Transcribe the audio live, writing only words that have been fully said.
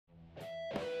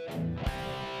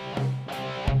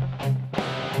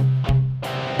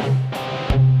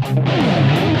Hey,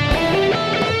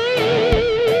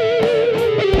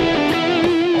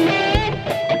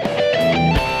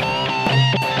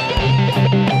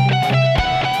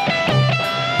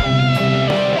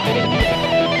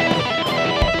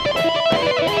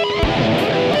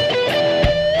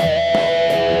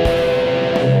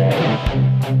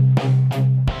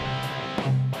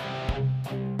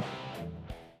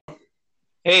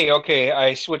 okay,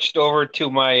 I switched over to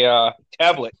my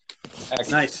tablet.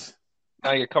 Actually, Nice.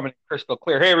 now you're coming crystal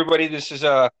clear. Hey, everybody, this is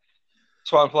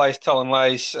Swan Flies Telling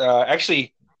Lies.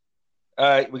 We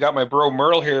got my bro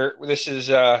Merle here. This is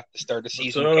the start of What's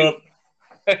season 2. up?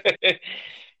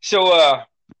 So, a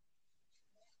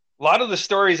lot of the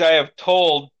stories I have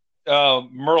told,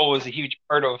 Merle was a huge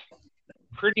part of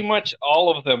pretty much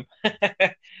all of them.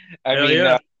 Hell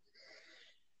yeah.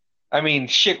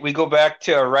 Shit, we go back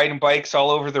to riding bikes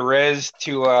all over the res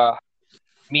to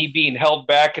me being held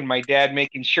back and my dad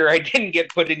making sure I didn't get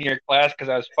put in your class because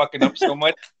I was fucking up so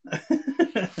much.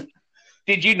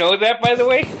 Did you know that, by the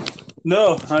way?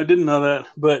 No, I didn't know that.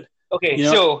 But okay,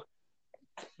 so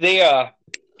they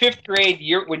fifth grade,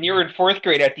 when you were in fourth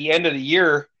grade, at the end of the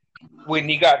year, when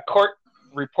you got court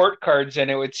report cards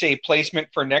and it would say placement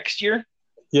for next year.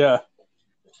 Yeah.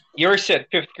 Yours said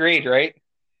fifth grade, right?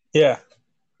 Yeah.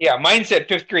 Yeah, mine said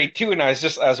fifth grade too, and I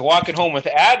was walking home with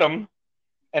Adam,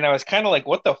 and I was kind of like,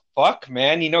 "What the fuck,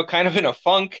 man?" You know, kind of in a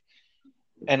funk.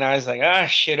 And I was like,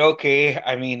 shit, okay.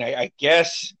 I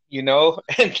guess, you know.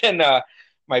 And then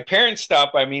my parents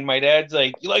stopped by me. My dad's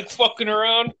like, "You like fucking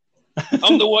around?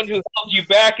 I'm the one who held you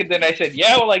back." And then I said,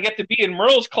 "Yeah, well, I get to be in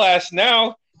Merle's class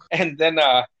now." And then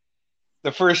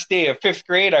the first day of fifth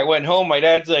grade, I went home. My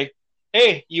dad's like,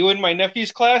 "Hey, you in my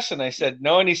nephew's class?" And I said,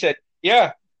 "No." And he said,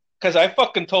 "Yeah, because I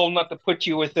fucking told him not to put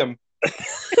you with him."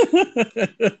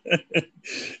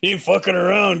 You ain't fucking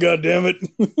around, goddammit.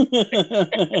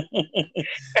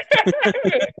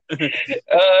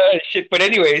 Shit. But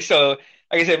anyway, so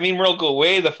like I said, me and Merle go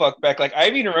way the fuck back. Like I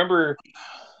even remember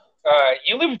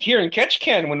you lived here in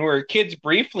Ketchikan when we were kids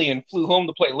briefly and flew home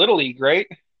to play Little League, right?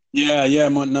 Yeah.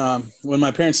 When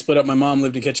my parents split up, my mom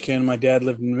lived in Ketchikan and my dad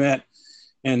lived in Met.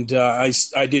 And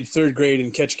I did third grade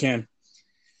in Ketchikan.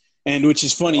 And which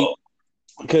is funny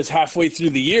because halfway through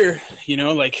the year, you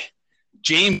know, like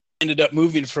James ended up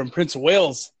moving from Prince of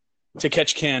Wales to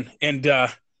Ketchikan. And,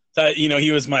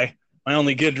 he was my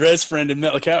only good res friend in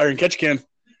Ketchikan,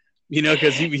 you know,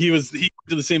 because he went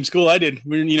to the same school I did.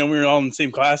 We were all in the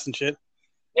same class and shit.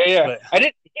 Yeah. But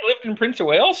he lived in Prince of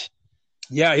Wales?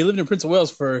 Yeah, he lived in Prince of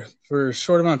Wales for a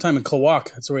short amount of time in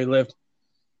Kilwalk. That's where he lived.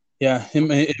 Yeah,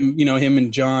 him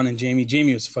and John and Jamie.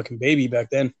 Jamie was a fucking baby back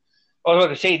then. I was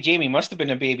about to say Jamie must have been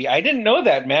a baby. I didn't know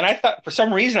that, man. I thought for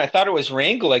some reason it was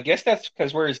Wrangell. I guess that's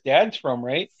because where his dad's from,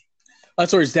 right?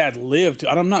 That's where his dad lived.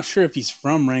 I'm not sure if he's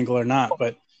from Wrangell or not,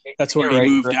 but that's where he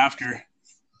moved after.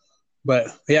 But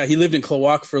yeah, he lived in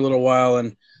Kilwalk for a little while,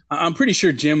 and I'm pretty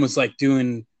sure Jim was like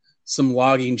doing some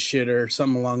logging shit or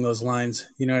something along those lines.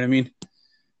 You know what I mean?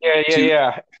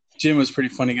 Yeah. Jim was a pretty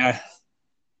funny guy.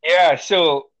 Yeah,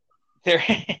 so there,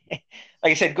 like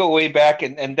I said, go way back,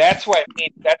 and that's why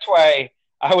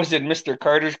I was in Mr.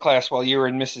 Carter's class while you were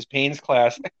in Mrs. Payne's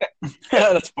class.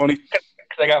 Yeah, that's funny.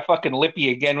 Because I got fucking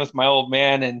lippy again with my old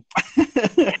man, and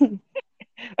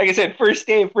like I said, first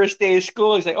day of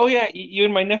school, he's like, "Oh yeah, you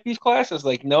in my nephew's class?" I was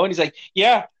like, "No," and he's like,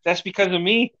 "Yeah, that's because of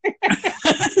me."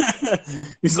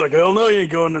 He's like, "Hell no, you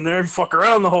ain't going in there and fuck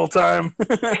around the whole time."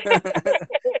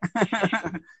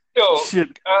 So,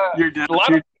 shit, you're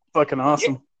fucking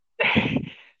awesome. Yeah.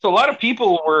 So a lot of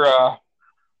people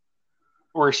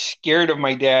were scared of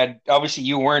my dad. Obviously,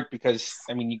 you weren't because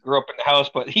you grew up in the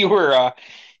house, but you were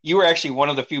actually one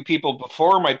of the few people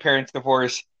before my parents'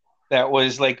 divorce that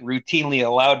was like routinely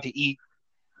allowed to eat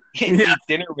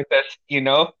dinner with us. You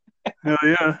know? Hell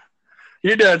yeah.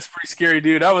 Your dad's pretty scary,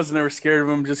 dude. I was never scared of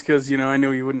him just because, I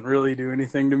knew he wouldn't really do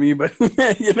anything to me. But,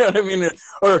 you know what I mean?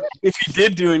 Or if he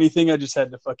did do anything, I just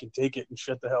had to fucking take it and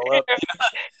shut the hell up.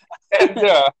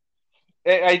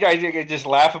 And I just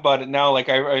laugh about it now. Like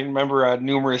I remember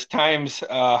numerous times,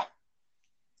 I'd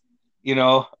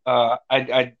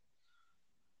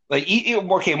like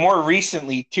more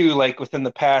recently too, like within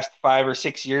the past 5 or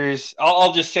 6 years,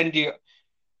 I'll just send you.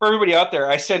 For everybody out there,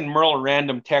 I send Merle a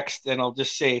random text and I'll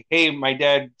just say, "Hey, my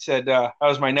dad said,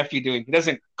 how's my nephew doing?" He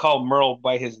doesn't call Merle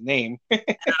by his name.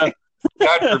 God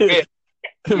forbid.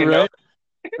 Right.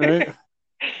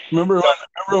 Remember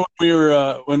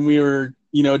when we were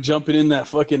jumping in that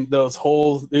fucking those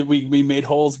holes. We made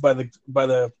holes by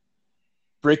the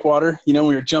breakwater. We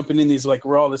were jumping in these like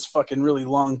where all this fucking really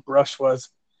long brush was,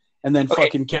 and then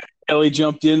fucking Kelly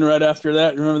jumped in right after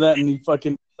that. Remember that? And he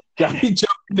fucking Got me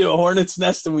jumped into a hornet's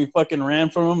nest, and we fucking ran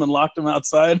from him and locked him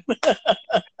outside.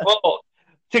 Well,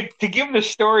 to give the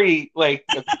story like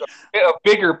a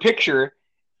bigger picture,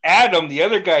 Adam, the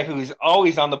other guy who's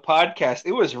always on the podcast,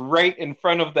 it was right in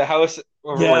front of the house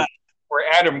Yeah, where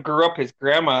Adam grew up, his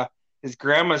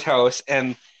grandma's house,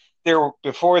 and there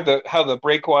before the how the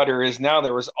breakwater is now,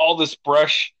 there was all this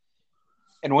brush.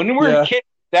 And when we were yeah, kids,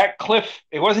 that cliff,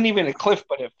 it wasn't even a cliff,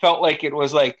 but it felt like it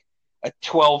was like a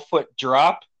 12-foot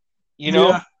drop, you know?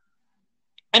 yeah.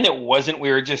 And it wasn't,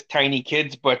 we were just tiny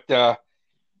kids, but for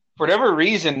whatever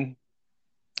reason,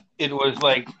 it was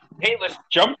like, hey, let's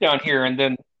jump down here. And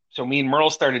then, so me and Merle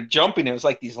started jumping. It was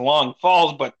like these long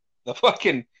falls, but the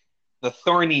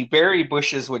thorny berry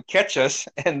bushes would catch us.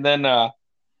 And then our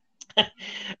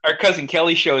cousin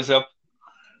Kelly shows up,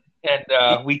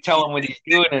 and we tell him what he's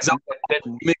doing. And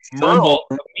then Merle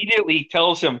immediately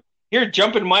tells him, here,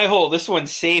 jump in my hole. This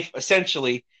one's safe,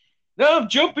 essentially. No, I'm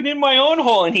jumping in my own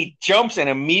hole. And he jumps, and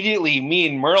immediately me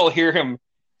and Merle hear him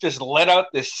just let out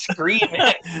this scream.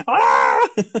 Ah!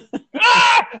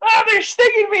 They're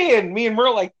stinging me. And me and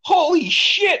Merle like, holy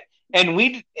shit. And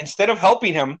we, instead of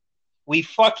helping him, we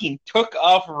fucking took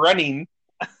off running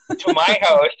to my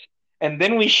house. And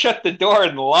then we shut the door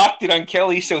and locked it on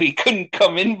Kelly so he couldn't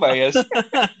come in by us.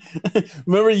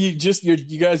 Remember, your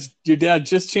dad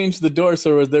just changed the door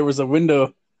so there was a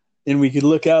window and we could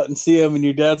look out and see him. And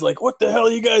your dad's like, "What the hell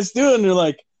are you guys doing?" And they're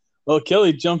like, "Well,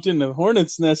 Kelly jumped in the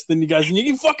hornet's nest." Then you guys, and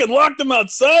you fucking locked him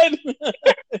outside.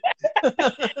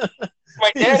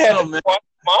 My dad had to swat him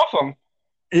off him.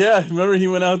 Yeah, remember he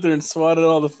went out there and swatted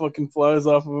all the fucking flies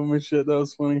off of him and shit. That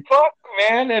was funny. Fuck,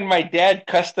 man. And my dad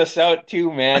cussed us out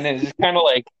too, man. And it's kind of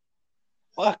like,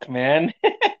 fuck, man.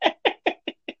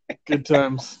 Good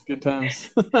times. Good times.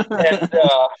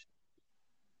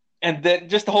 And then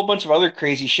just a whole bunch of other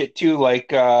crazy shit too,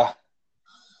 like I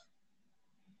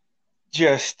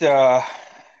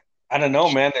don't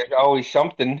know, man. There's always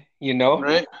something, you know?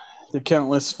 Right? The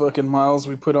countless fucking miles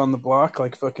we put on the block,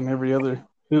 like fucking every other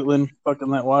hootling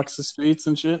fucking that walks the streets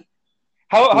and shit.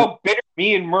 How bitter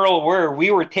me and Merle were.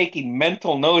 We were taking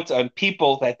mental notes on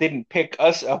people that didn't pick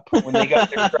us up when they got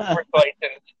their driver's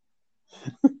license.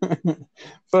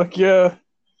 Fuck yeah.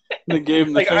 They gave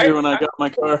him the finger when I got my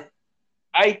car.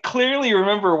 I clearly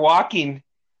remember walking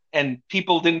and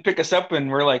people didn't pick us up, and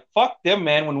we're like, fuck them,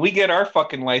 man. When we get our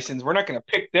fucking license, we're not going to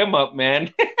pick them up,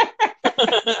 man.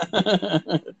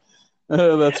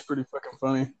 Oh, that's pretty fucking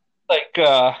funny. Like,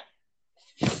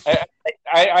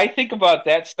 I think about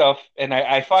that stuff, and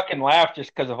I fucking laugh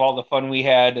just because of all the fun we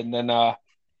had, and then how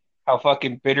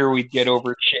fucking bitter we'd get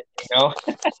over shit, you know?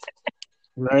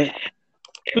 Right.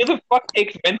 Who the fuck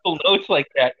takes mental notes like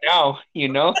that now, you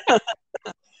know?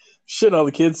 Shit, all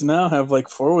the kids now have like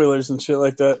 4-wheelers and shit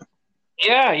like that.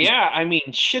 Yeah. I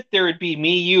mean, shit, there would be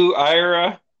me, you,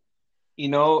 Ira, you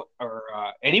know, or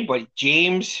anybody,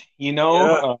 James, you know?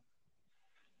 Yeah.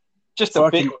 Just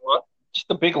a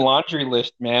big laundry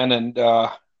list, man. And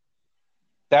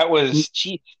that was,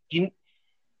 geez, you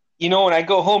know, when I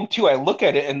go home too, I look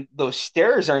at it and those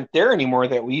stairs aren't there anymore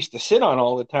that we used to sit on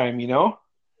all the time, you know?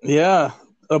 Yeah,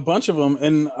 a bunch of them.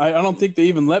 And I don't think they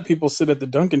even let people sit at the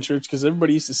Duncan Church because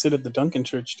everybody used to sit at the Duncan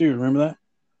Church too. Remember that?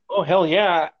 Oh, hell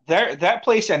yeah. That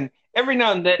place, and every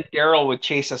now and then Daryl would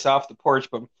chase us off the porch,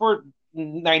 but for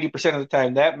 90% of the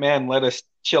time, that man let us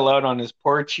chill out on his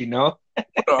porch, you know?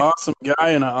 What an awesome guy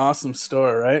and an awesome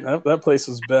store, right? That place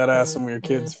was badass when we were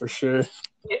kids, for sure. And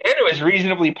it was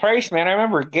reasonably priced, man. I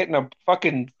remember getting a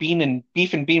fucking beef and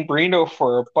bean burrito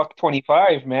for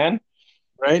 $1.25, man.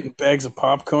 Right? And bags of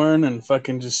popcorn and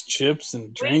fucking just chips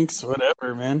and drinks,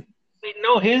 whatever, man.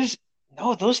 No,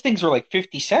 those things were like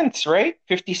 50 cents, right?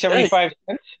 50, 75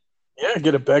 cents. Yeah,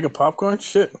 get a bag of popcorn,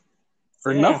 shit,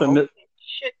 for nothing.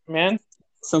 Shit, man.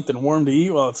 Something warm to eat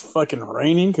while it's fucking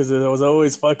raining because it was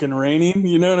always fucking raining.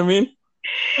 You know what I mean?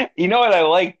 You know what I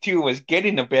liked too was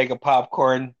getting a bag of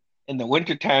popcorn in the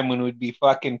wintertime when we'd be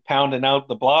fucking pounding out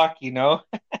the block, you know?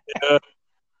 Yeah.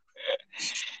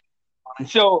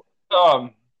 So,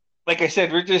 like I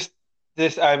said, we're just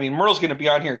I mean, Merle's going to be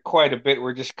on here quite a bit.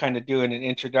 We're just kind of doing an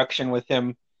introduction with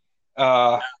him.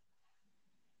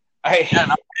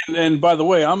 And by the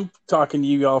way, I'm talking to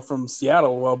you all from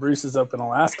Seattle while Bruce is up in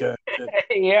Alaska.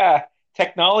 Yeah,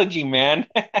 technology, man.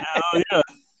 Oh yeah.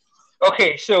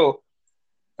 Okay, so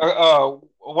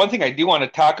one thing I do want to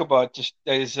talk about just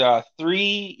is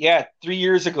 3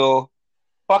 years ago,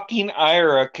 fucking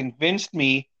Ira convinced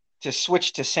me to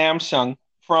switch to Samsung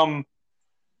from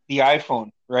the iPhone,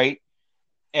 right?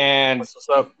 And what's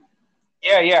up?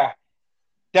 Yeah.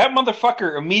 That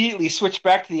motherfucker immediately switched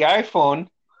back to the iPhone,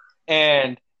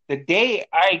 and the day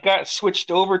I got switched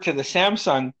over to the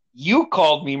Samsung, you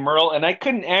called me, Merle, and I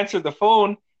couldn't answer the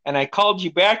phone. And I called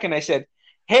you back and I said,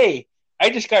 hey,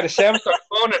 I just got a Samsung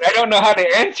phone and I don't know how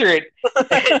to answer it.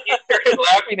 And you started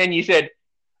laughing and you said,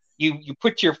 you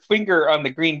put your finger on the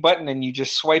green button and you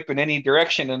just swipe in any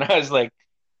direction. And I was like,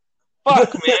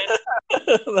 fuck, man.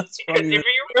 That's Because funny. if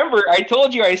you remember, I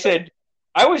told you, I said,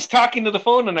 I was talking to the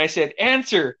phone and I said,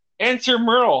 answer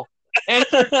Merle,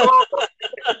 answer Merle.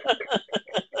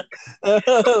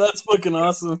 That's fucking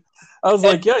awesome. I was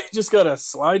like, yeah, you just gotta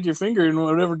slide your finger in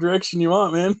whatever direction you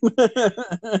want, man.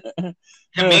 To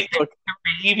make it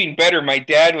even better, my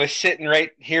dad was sitting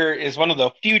right here. Is one of the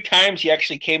few times he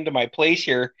actually came to my place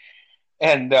here,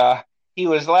 and he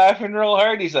was laughing real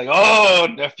hard. He's like, "Oh,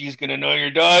 nephew's gonna know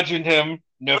you're dodging him.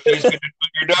 Nephew's gonna know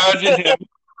you're dodging him."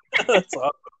 That's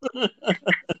awesome.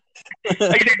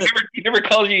 Like, he never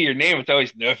calls you your name. It's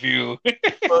always nephew.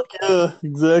 Fuck yeah,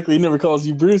 exactly. He never calls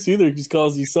you Bruce either. He just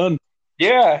calls you son.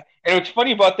 Yeah, and what's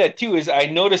funny about that too is I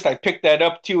noticed I picked that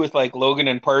up too with like Logan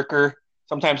and Parker.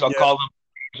 Sometimes I'll Yeah. call them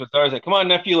with ours like, "Come on,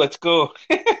 nephew, let's go."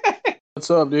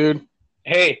 What's up, dude?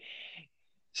 Hey,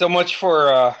 so much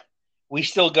for we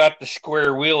still got the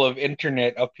square wheel of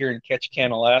internet up here in Ketchikan,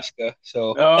 Alaska.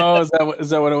 So Oh, is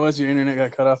that what it was? Your internet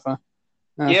got cut off, huh?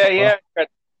 yeah, Well, yeah.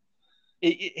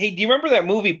 Hey, do you remember that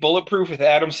movie Bulletproof with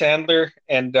Adam Sandler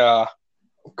and of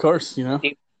course, you know.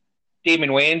 Damon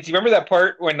Wayans? Do you remember that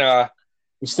part when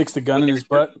He sticks the gun when in his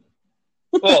butt.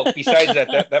 well, besides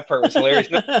that part was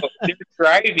hilarious. No,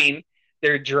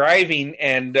 they're driving,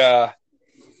 and Damon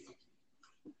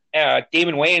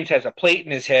Wayans has a plate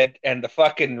in his head, and the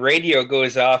fucking radio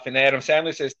goes off, and Adam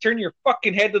Sandler says, "Turn your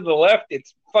fucking head to the left.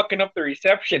 It's fucking up the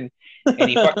reception." And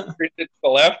he fucking turns it to the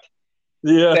left.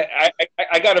 Yeah.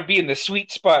 I got to be in the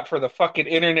sweet spot for the fucking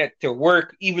internet to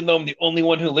work, even though I'm the only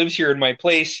one who lives here in my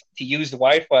place to use the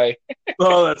Wi-Fi.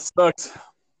 Oh, that sucks.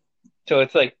 So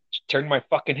it's like, turn my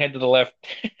fucking head to the left.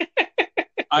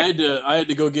 I had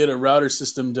to go get a router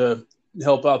system to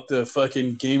help out the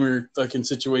fucking gamer fucking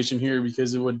situation here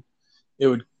because it would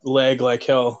lag like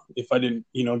hell if I didn't,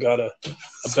 got a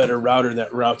better router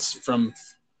that routes from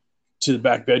to the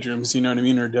back bedrooms, you know what I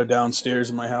mean, or downstairs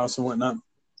in my house and whatnot.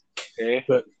 Okay.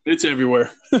 But it's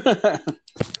everywhere.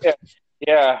 Yeah.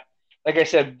 Yeah. Like I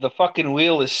said, the fucking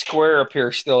wheel is square up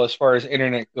here still as far as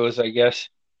internet goes, I guess.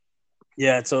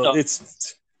 Yeah, so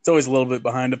it's always a little bit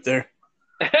behind up there.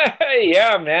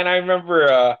 Yeah, man. I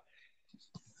remember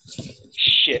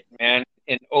shit, man.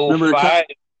 In '05.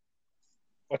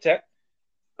 What's that?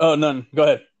 Oh, none. Go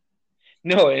ahead.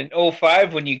 No, in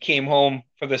 '05 when you came home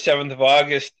for the 7th of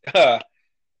August,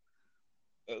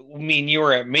 me and you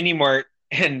were at Mini Mart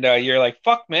and you're like,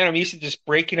 fuck, man, I'm used to just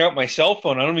breaking out my cell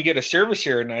phone. I don't even get a service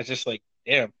here. And I was just like,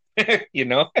 damn, you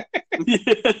know?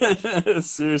 Yeah,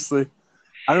 seriously.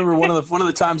 I remember one of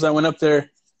the times I went up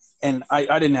there and I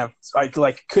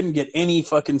couldn't get any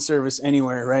fucking service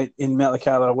anywhere, right, in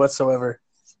Metlakatla whatsoever.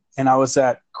 And I was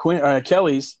at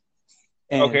Kelly's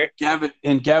and Okay.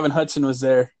 Gavin Hudson was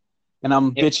there and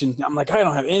I'm bitching. I'm like, I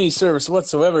don't have any service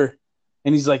whatsoever.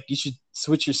 And he's like, you should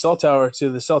switch your cell tower to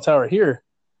the cell tower here.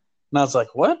 And I was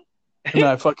like, what? And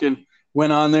I fucking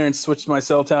went on there and switched my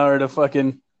cell tower to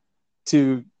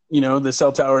the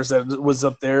cell towers that was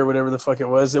up there, whatever the fuck it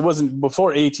was. It wasn't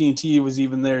before AT&T was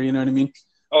even there, you know what I mean?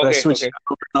 But I switched it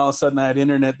over and all of a sudden I had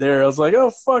internet there. I was like,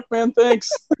 oh, fuck, man, thanks.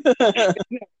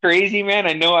 Crazy, man.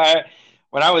 I know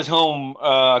when I was home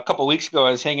a couple weeks ago,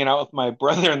 I was hanging out with my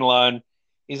brother-in-law and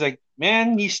he's like,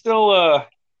 man, you still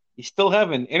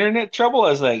having internet trouble? I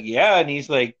was like, yeah. And he's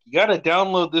like, you got to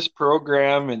download this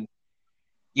program and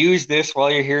use this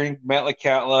while you're here in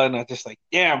Metlakatla. And I was just like,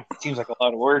 damn, it seems like a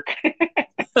lot of work.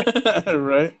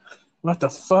 Right? What the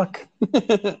fuck?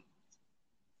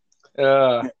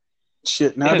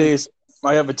 Shit, nowadays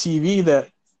I have a TV that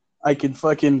I could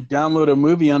fucking download a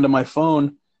movie onto my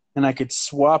phone and I could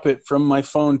swap it from my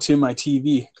phone to my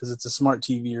TV because it's a smart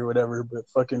TV or whatever. But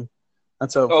fucking,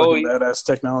 that's how fucking badass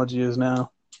technology is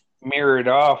now. Mirrored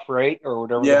off, right? Or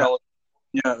whatever the hell.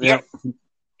 Yeah.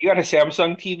 You got a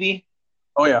Samsung TV?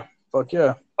 Oh, yeah. Fuck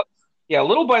yeah. Yeah,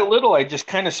 little by little, I just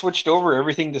kind of switched over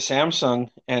everything to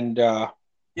Samsung. And yeah,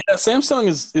 Samsung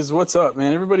is what's up,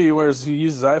 man. Everybody who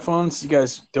uses iPhones, you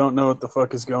guys don't know what the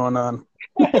fuck is going on.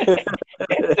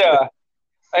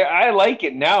 I like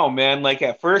it now, man. Like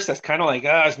at first, that's kind of like,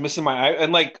 I was missing my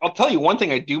and like I'll tell you one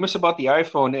thing I do miss about the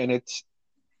iPhone, and it's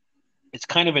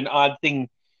kind of an odd thing,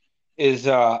 is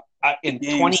in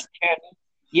 2010.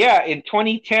 Yeah, in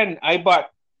 2010, I bought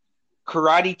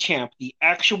Karate Champ, the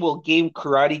actual game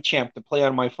Karate Champ, to play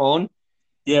on my phone.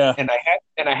 Yeah, and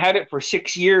I had it for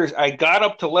 6 years. I got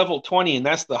up to level 20, and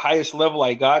that's the highest level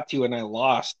I got to, and I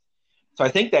lost. So I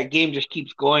think that game just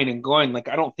keeps going and going. Like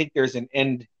I don't think there's an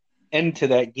end to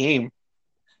that game.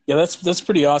 Yeah, that's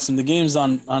pretty awesome. The games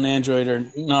on Android are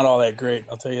not all that great,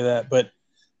 I'll tell you that. But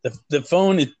the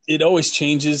phone, it always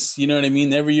changes. You know what I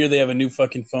mean? Every year they have a new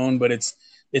fucking phone, but it's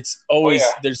Oh always yeah,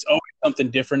 there's always something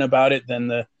different about it than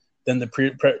the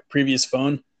previous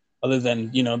phone. Other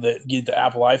than the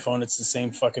Apple iPhone, it's the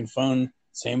same fucking phone,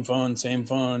 same phone, same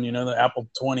phone. The Apple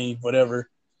 20, whatever.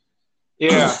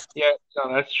 yeah.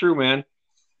 No, that's true, man.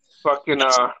 Fucking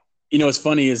What's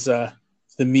funny is the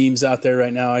memes out there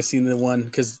right now. I seen the one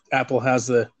because Apple has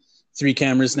the 3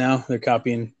 cameras now. They're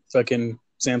copying fucking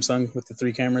Samsung with the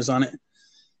 3 cameras on it,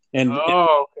 and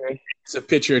Oh, okay. it's a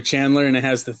picture of Chandler, and it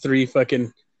has the 3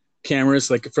 fucking cameras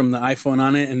like from the iPhone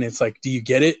on it, and it's like, do you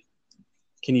get it?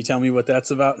 Can you tell me what that's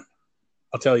about?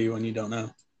 I'll tell you when you don't know.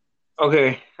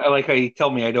 Okay, I like how you tell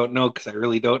me I don't know because I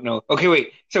really don't know. Okay,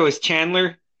 wait. So is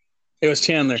Chandler? It was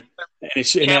Chandler, and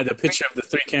it had a picture of the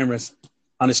 3 cameras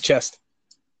on his chest.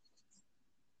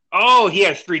 Oh, he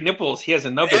has 3 nipples. He has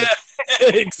another. Yeah,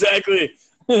 exactly.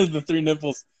 The 3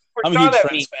 nipples. I'm a Saw huge that meme.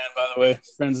 Friends fan, by the way.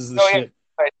 Friends is the Oh yeah, shit.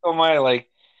 so am I. Like,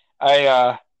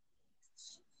 I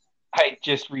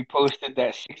just reposted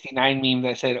that 69 meme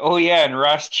that said, "Oh yeah," and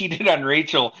Ross cheated on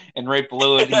Rachel, and right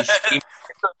below it he's screaming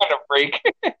for a break.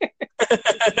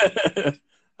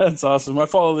 That's awesome. I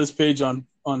follow this page on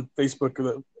Facebook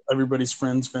that everybody's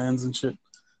friends, fans, and shit.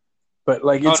 But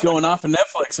like, Oh, it's going off of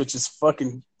Netflix, which is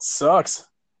fucking sucks.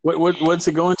 What's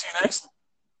it going to next?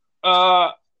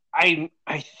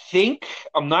 I think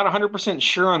I'm not 100%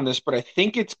 sure on this, but I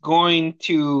think it's going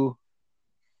to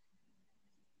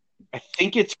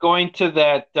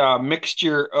that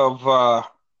mixture of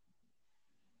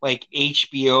like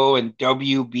HBO and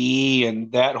WB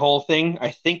and that whole thing. I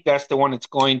think that's the one it's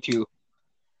going to.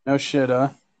 No shit, huh?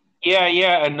 Yeah,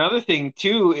 yeah. Another thing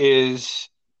too is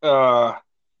uh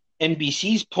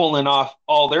NBC's pulling off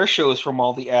all their shows from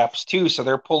all the apps too. So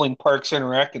they're pulling Parks and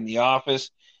Rec and The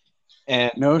Office,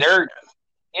 and No shit.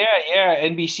 yeah,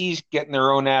 NBC's getting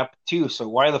their own app too. So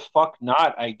why the fuck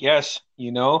not? I guess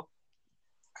Yeah,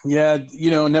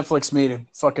 Netflix made a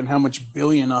fucking how much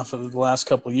billion off of the last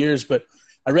couple of years, but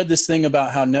I read this thing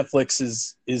about how Netflix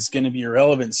is going to be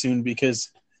irrelevant soon because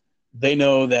they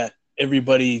know that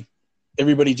everybody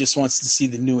just wants to see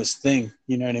the newest thing.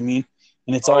 You know what I mean?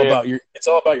 And Oh yeah, it's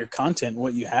all about your content,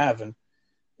 what you have,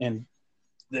 and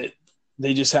that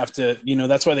they just have to.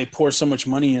 That's why they pour so much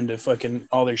money into fucking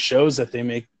all their shows that they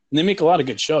make. And they make a lot of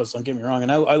good shows. Don't get me wrong,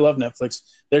 and I love Netflix.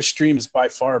 Their stream is by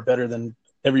far better than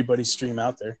everybody's stream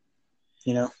out there.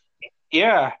 You know?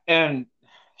 yeah, and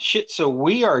shit. So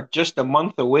we are just a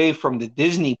month away from the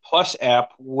Disney Plus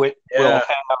app, which will Yeah.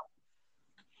 have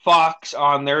Fox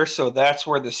on there. So that's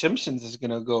where the Simpsons is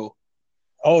gonna go.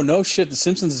 Oh no shit, The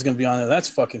Simpsons is gonna be on there. That's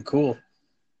fucking cool.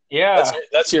 Yeah,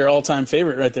 That's your all time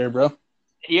favorite right there, bro.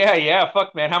 yeah.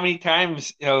 Fuck, man. How many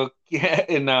times in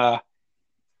the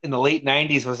late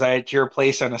 '90s was I at your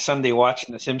place on a Sunday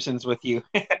watching The Simpsons with you?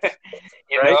 you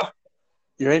Right? know,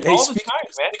 You're right. Hey, all the time,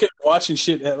 man. speaking of watching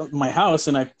shit at my house,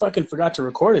 and I fucking forgot to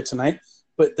record it tonight.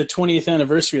 But the 20th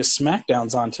anniversary of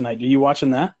SmackDown's on tonight. Are you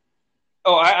watching that?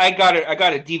 Oh, I got it. I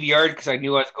got it DVR'd because I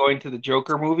knew I was going to the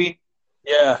Joker movie.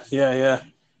 Yeah.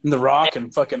 And The Rock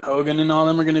and fucking Hogan and all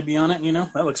them are gonna be on it.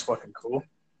 That looks fucking cool.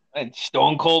 And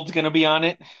Stone Cold's gonna be on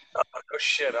it. Oh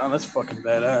shit! Oh, that's fucking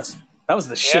badass. That was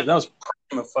the Yeah. shit. That was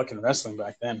prime of fucking wrestling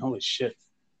back then. Holy shit.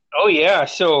 Oh yeah.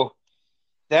 So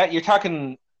that you're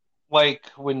talking like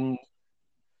when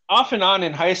off and on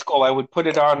in high school, I would put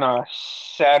it on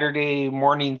Saturday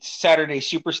morning, Saturday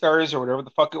Superstars or whatever the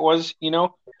fuck it was.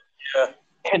 Yeah.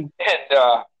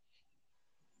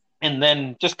 And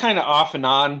then just kind of off and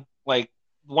on. Like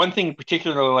one thing in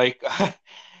particular, like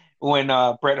when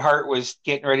Bret Hart was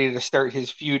getting ready to start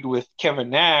his feud with Kevin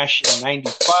Nash in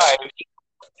 '95,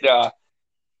 uh,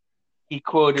 he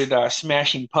quoted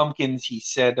Smashing Pumpkins. He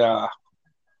said,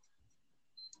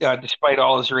 despite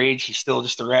all his rage, he's still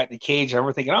just a rat in a cage. And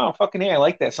I'm thinking, oh, fucking hey, I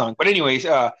like that song. But anyways,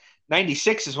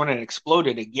 '96 is when it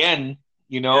exploded again,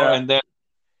 Yeah. and then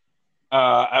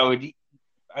I,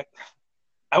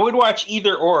 I would watch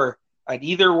either or. We'd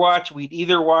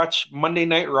either watch Monday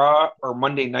Night Raw or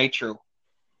Monday Nitro,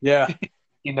 Yeah.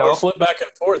 you Or know? flip back and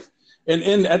forth.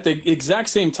 And at the exact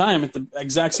same time,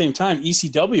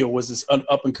 ECW was this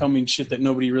up and coming shit that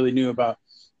nobody really knew about.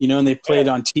 And they played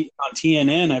on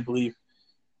TNN, I believe.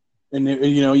 And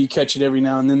you catch it every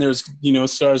now and then. There's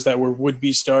stars that were would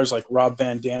be stars like Rob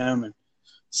Van Dam and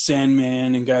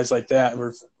Sandman and guys like that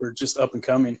were just up and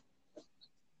coming.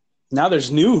 Now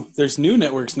there's new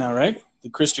networks now, right? The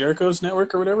Chris Jericho's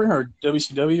network or whatever, or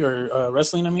WCW or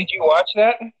wrestling. I mean, Did you watch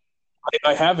that?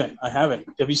 I haven't.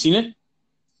 Have you seen it?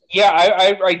 Yeah,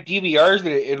 I DVR'd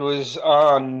it. It was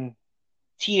on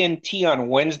TNT on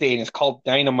Wednesday, and it's called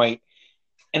Dynamite.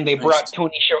 And Nice.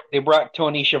 They brought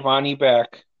Tony Schiavone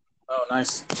back. Oh,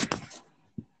 nice.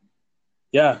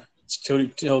 Yeah, it's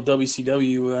total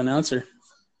WCW announcer.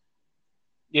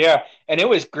 Yeah, and it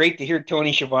was great to hear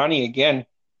Tony Schiavone again.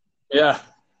 Yeah,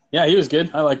 yeah, he was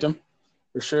good. I liked him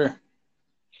for sure.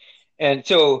 And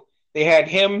so they had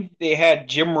him, they had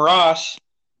Jim Ross,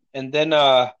 and then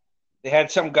they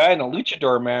had some guy in a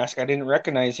luchador mask. I didn't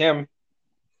recognize him.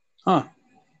 Huh.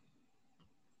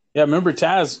 Yeah, remember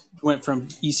Taz went from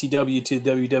ECW to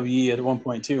WWE at one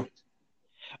point too.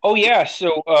 Oh yeah,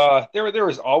 so there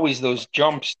was always those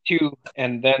jumps too,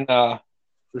 and then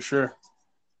For sure.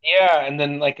 yeah, and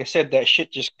then like I said, that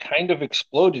shit just kind of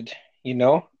exploded, you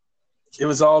know? It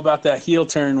was all about that heel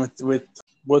turn with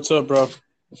what's up, bro?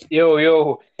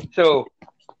 Yo. So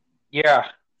yeah,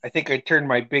 I think I turned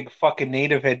my big fucking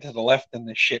native head to the left and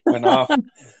the shit went off.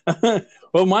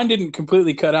 Well, mine didn't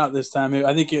completely cut out this time.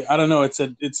 I think I don't know. It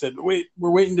said wait,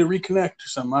 we're waiting to reconnect or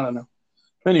something. I don't know.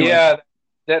 Anyway, Yeah,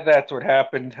 that's what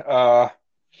happened.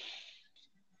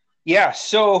 Yeah,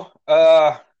 so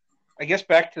I guess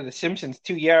back to the Simpsons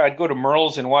too. Yeah, I'd go to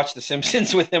Merle's and watch the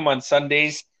Simpsons with him on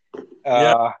Sundays.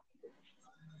 yeah. Uh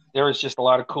there was just a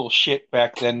lot of cool shit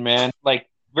back then, man. Like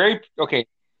very okay.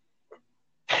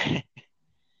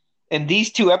 And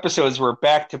these two episodes were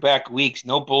back to back weeks.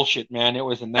 No bullshit, man. It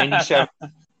was in '97.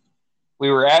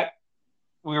 We were at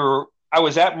we were I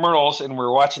was at Merle's and we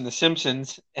were watching The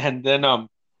Simpsons, and then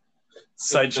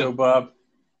Sideshow Bob.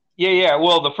 yeah.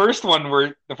 Well, the first one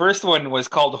was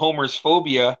called Homer's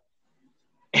Phobia,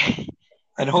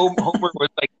 and Homer was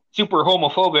like super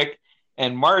homophobic,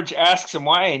 and Marge asks him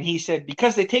why, and he said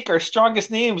because they take our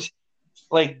strongest names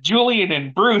like Julian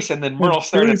and Bruce, and then Merle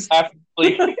started laughing.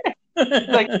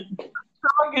 Like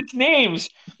strongest names,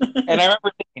 and I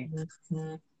remember thinking,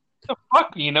 what the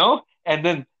fuck, you know? And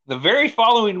then the very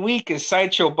following week is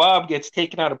Sideshow Bob gets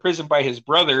taken out of prison by his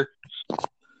brother,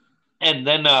 and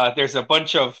then there's a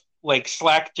bunch of like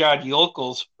slack-jawed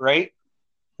yokels, right?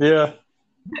 Yeah.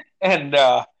 And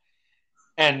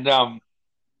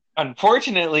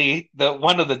unfortunately, the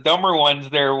one of the dumber ones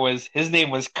there was his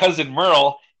name was Cousin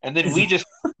Merle, and then we just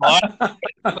lost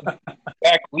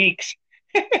back weeks.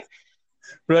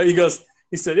 Right.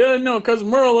 He said, yeah, no, Cousin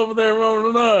Merle over there. Blah,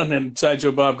 blah, blah. And then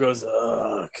Sideshow Bob goes,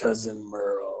 Cousin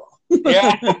Merle.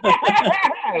 Yeah,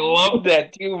 I love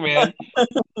that too, man.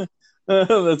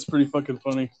 That's pretty fucking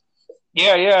funny.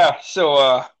 Yeah.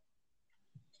 So,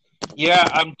 yeah,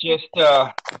 I'm just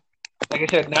like I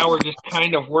said. Now we're just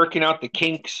kind of working out the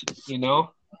kinks, you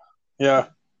know. Yeah.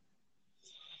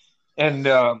 And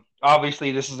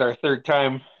obviously, this is our third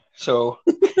time, so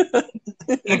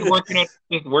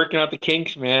just working out the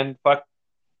kinks, man. Fuck,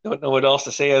 don't know what else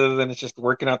to say other than it's just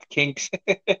working out the kinks.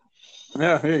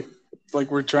 Yeah. Hey, it's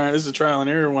like we're trying. This is a trial and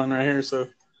error one right here. So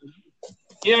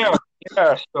Yeah.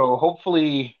 So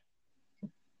hopefully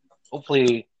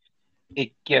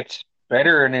it gets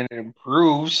better and it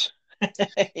improves.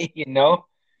 You know,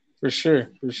 for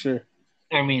sure.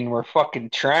 I mean, we're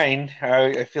fucking trying.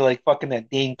 I feel like fucking that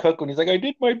Dane Cook when he's like, "I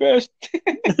did my best."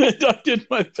 I did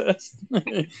my best.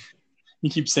 You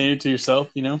keep saying it to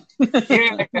yourself, you know?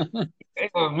 Yeah.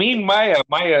 Me and Maya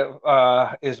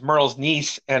is Merle's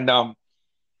niece, and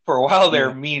for a while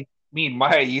there, me and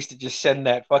Maya used to just send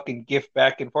that fucking gift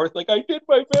back and forth, like, I did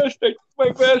my best.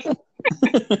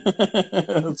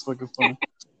 That's fucking funny.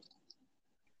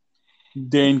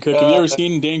 Dane Cook. Have you ever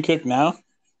seen Dane Cook now?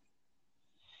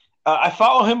 I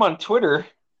follow him on Twitter.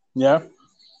 Yeah.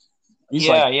 He's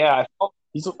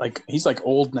like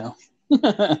old now.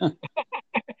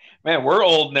 Man, we're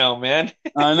old now, man.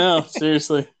 I know,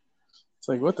 seriously. It's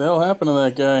like, what the hell happened to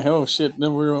that guy? Oh shit,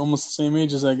 we're almost the same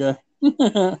age as that guy.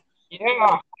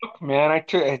 Yeah, fuck, man. I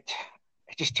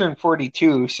just turned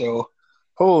 42, so.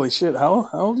 Holy shit! How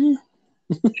old are you?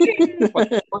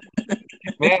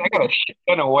 Man, I got a shit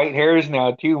ton of white hairs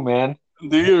now too, man.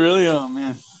 Do you really? Oh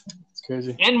man, it's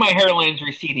crazy. And my hairline's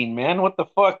receding, man. What the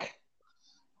fuck?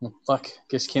 Well, fuck.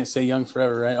 Guess you can't stay young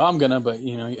forever, right? Oh, I'm gonna, but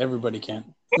you know, everybody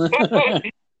can.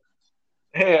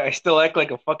 Hey, I still act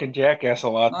like a fucking jackass a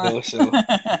lot though, so.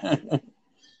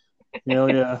 Hell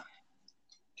yeah.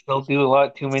 Still do a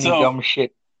lot too many dumb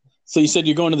shit. So you said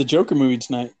you're going to the Joker movie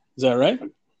tonight. Is that right?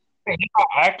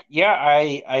 Yeah,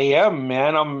 I am,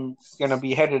 man. I'm gonna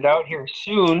be headed out here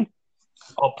soon.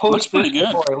 I'll post this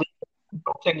before I leave.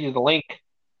 I'll send you the link.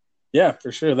 Yeah,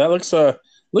 for sure. That looks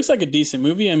like a decent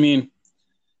movie. I mean,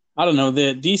 I don't know.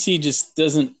 The DC just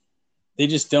doesn't. They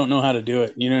just don't know how to do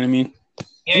it. You know what I mean?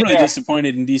 Yeah, I'm really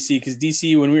disappointed in DC because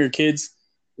DC, when we were kids,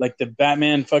 like the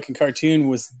Batman fucking cartoon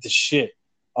was the shit.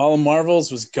 All of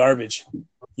Marvel's was garbage.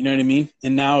 You know what I mean?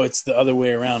 And now it's the other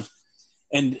way around.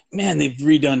 And man, they've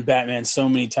redone Batman so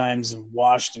many times and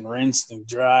washed and rinsed and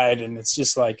dried, and it's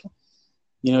just like,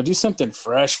 do something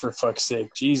fresh for fuck's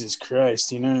sake. Jesus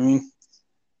Christ, you know what I mean?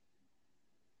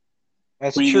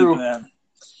 That's What do you think of true. that?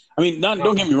 I mean,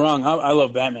 don't get me wrong. I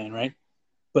love Batman, right?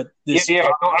 But this No,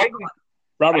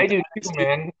 Robert I do too, Pattinson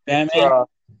man. Batman,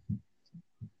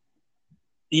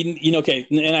 okay,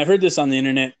 and I heard this on the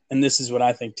internet, and this is what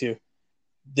I think too.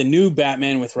 The new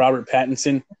Batman with Robert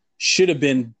Pattinson should have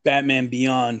been Batman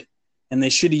Beyond, and they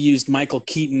should have used Michael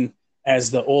Keaton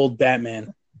as the old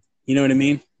Batman. You know what I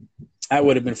mean? That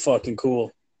would have been fucking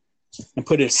cool.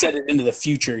 And set it into the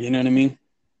future, you know what I mean?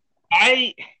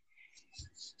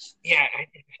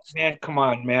 Man, come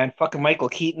on, man. Fucking Michael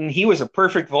Keaton. He was a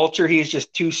perfect Vulture. He's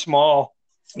just too small.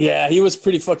 Yeah, he was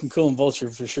pretty fucking cool in Vulture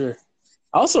for sure.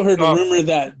 I also heard a rumor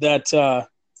that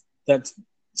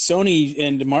Sony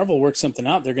and Marvel worked something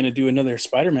out. They're going to do another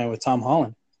Spider-Man with Tom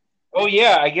Holland. Oh,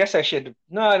 yeah, I guess I should.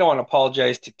 No, I don't want to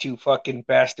apologize to two fucking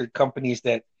bastard companies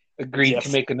that agreed to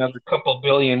make another couple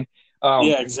billion.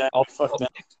 Yeah, exactly. Fuck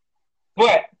that.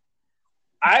 But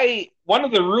one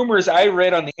of the rumors I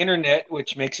read on the internet,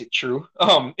 which makes it true,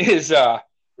 is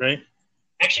right.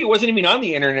 Actually, it wasn't even on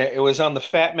the internet. It was on the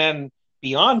Fat Man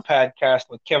Beyond podcast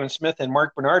with Kevin Smith and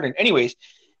Mark Bernard. And anyways,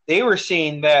 they were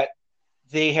saying that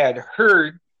they had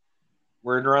heard,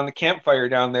 word around the campfire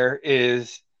down there,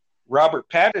 is Robert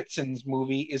Pattinson's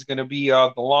movie is going to be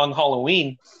The Long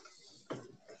Halloween.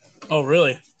 Oh,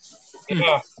 really?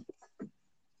 Yeah.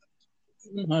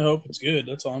 I hope it's good.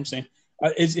 That's all I'm saying.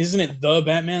 Isn't it the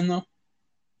Batman, though?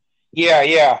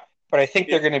 Yeah. But I think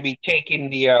they're going to be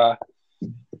taking the...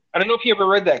 I don't know if you ever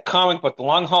read that comic, but The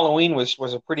Long Halloween was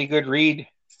a pretty good read.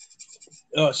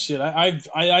 Oh, shit.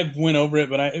 I went over it,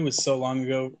 but it was so long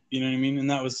ago, you know what I mean? And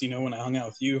that was, when I hung out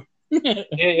with you.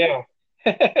 Yeah.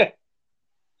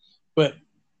 But,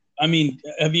 I mean,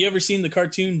 have you ever seen the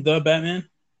cartoon, The Batman?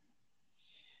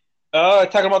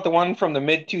 Talking about the one from the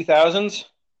mid-2000s?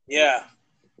 Yeah.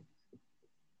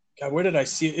 God, where did I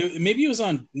see it? Maybe it was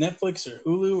on Netflix or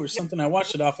Hulu or something. I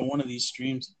watched it off of one of these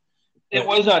streams. It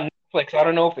was on Netflix. I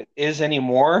don't know if it is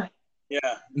anymore.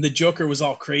 Yeah. And the Joker was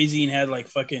all crazy and had like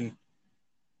fucking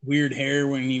weird hair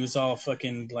when he was all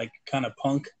fucking like kind of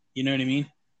punk. You know what I mean?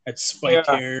 Had spiked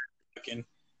hair. Fucking,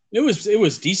 it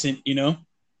was decent,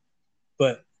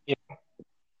 But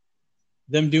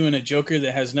them doing a Joker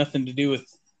that has nothing to do with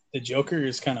the Joker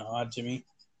is kind of odd to me.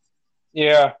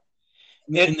 Yeah.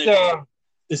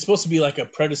 It's supposed to be like a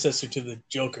predecessor to the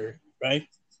Joker, right?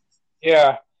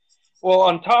 Yeah. Well,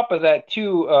 on top of that,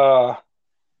 too,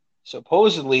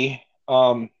 supposedly,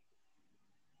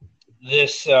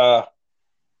 this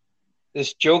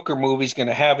Joker movie is going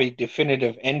to have a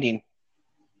definitive ending.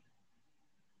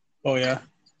 Oh, yeah?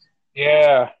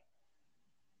 Yeah.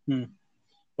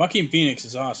 Joaquin Phoenix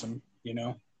is awesome,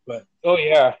 but... Oh,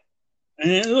 yeah.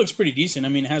 And it looks pretty decent. I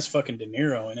mean, it has fucking De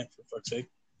Niro in it, for fuck's sake.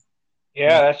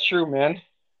 Yeah, that's true, man.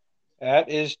 That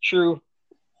is true.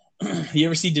 You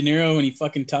ever see De Niro when he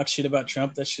fucking talks shit about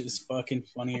Trump? That shit is fucking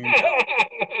funnier.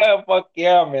 Fuck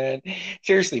yeah, man.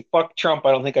 Seriously, fuck Trump.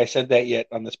 I don't think I said that yet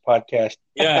on this podcast.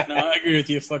 Yeah, no, I agree with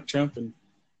you. Fuck Trump, and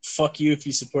fuck you if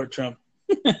you support Trump.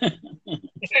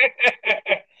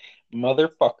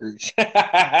 Motherfuckers.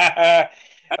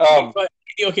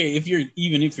 Okay, if you're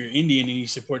Indian and you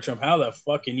support Trump, how the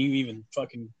fuck can you even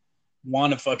fucking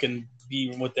want to fucking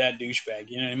be with that douchebag?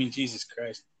 You know what I mean? Jesus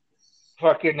Christ.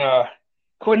 Fucking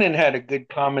Quinnen had a good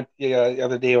comment the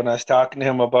other day when I was talking to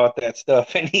him about that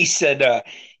stuff, and he said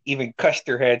even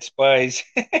Custer had spies.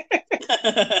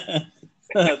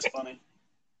 That's funny.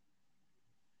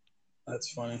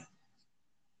 That's funny.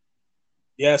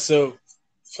 Yeah, so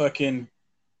fucking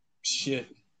shit.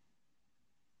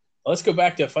 Let's go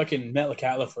back to fucking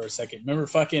Metlakatla for a second. Remember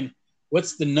fucking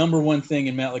what's the number one thing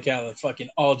in Metlakatla? Fucking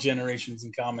all generations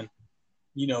in common.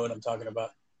 You know what I'm talking about.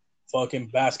 Fucking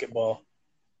basketball.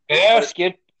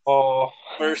 Basketball.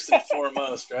 First and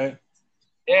foremost, right?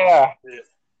 Yeah.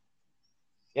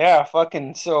 Yeah,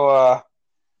 fucking so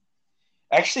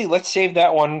actually let's save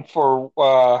that one for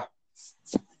we'll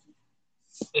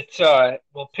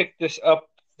pick this up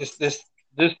this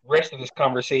rest of this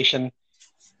conversation.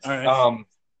 All right.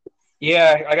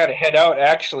 Yeah, I got to head out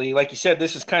actually. Like you said,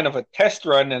 this is kind of a test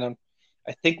run and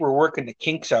I think we're working the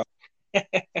kinks out.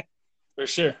 For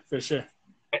sure.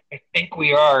 I think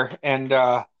we are, and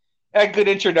a good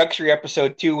introductory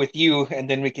episode too with you, and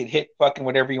then we could hit fucking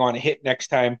whatever you want to hit next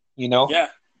time, Yeah,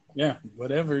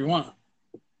 whatever you want.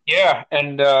 Yeah,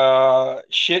 and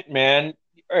shit, man,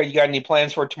 you got any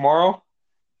plans for tomorrow?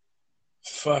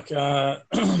 Fuck,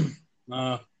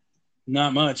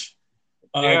 Not much.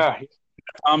 Yeah.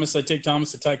 Thomas, I take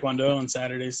Thomas to Taekwondo on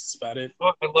Saturdays. That's about it.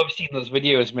 Oh, I love seeing those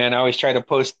videos, man. I always try to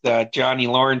post Johnny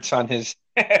Lawrence on his.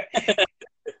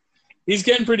 He's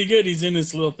getting pretty good. He's in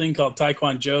this little thing called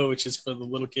Taekwondo, which is for the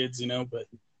little kids, you know. But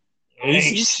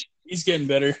Nice. he's getting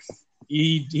better.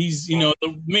 He's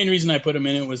the main reason I put him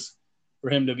in it was for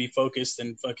him to be focused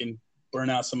and fucking burn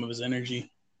out some of his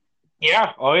energy.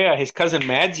 Yeah. Oh, yeah. His cousin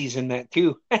Madsy's in that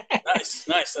too. Nice.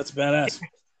 That's badass.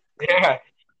 Yeah.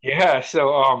 Yeah.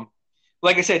 So,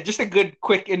 like I said, just a good,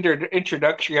 quick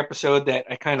introductory episode that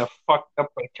I kind of fucked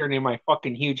up by turning my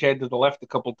fucking huge head to the left a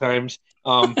couple times.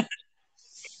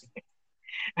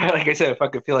 Like I said, if I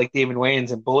could feel like David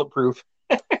Wayans and Bulletproof.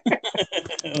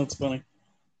 That's funny.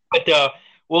 But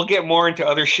we'll get more into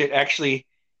other shit. Actually,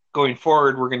 going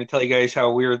forward, we're going to tell you guys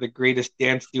how we're the greatest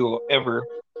dance duo ever.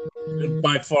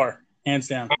 By far, hands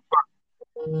down.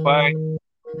 By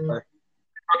far.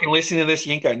 Fucking listen to this,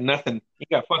 you ain't got nothing. You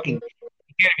got fucking,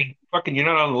 you can't be fucking, you're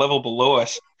not on the level below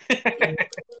us. Right?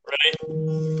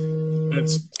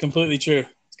 That's completely true.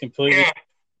 It's completely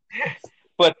Yeah.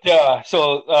 But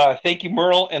thank you,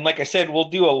 Merle. And like I said, we'll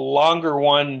do a longer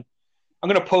one. I'm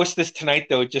going to post this tonight,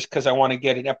 though, just because I want to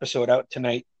get an episode out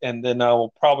tonight. And then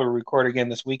we'll probably record again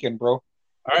this weekend, bro. All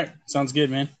right. Sounds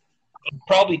good, man. I'll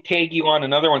probably tag you on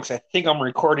another one because I think I'm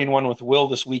recording one with Will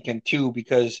this weekend, too,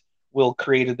 because Will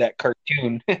created that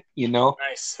cartoon, you know?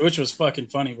 Nice. Which was fucking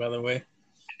funny, by the way.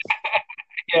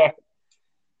 Yeah.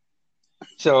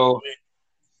 So.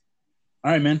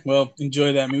 All right, man. Well,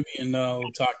 enjoy that movie, and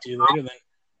we'll talk to you later then.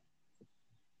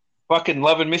 Fucking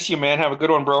love and miss you, man. Have a good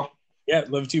one, bro. Yeah,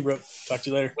 love you too, bro. Talk to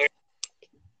you later.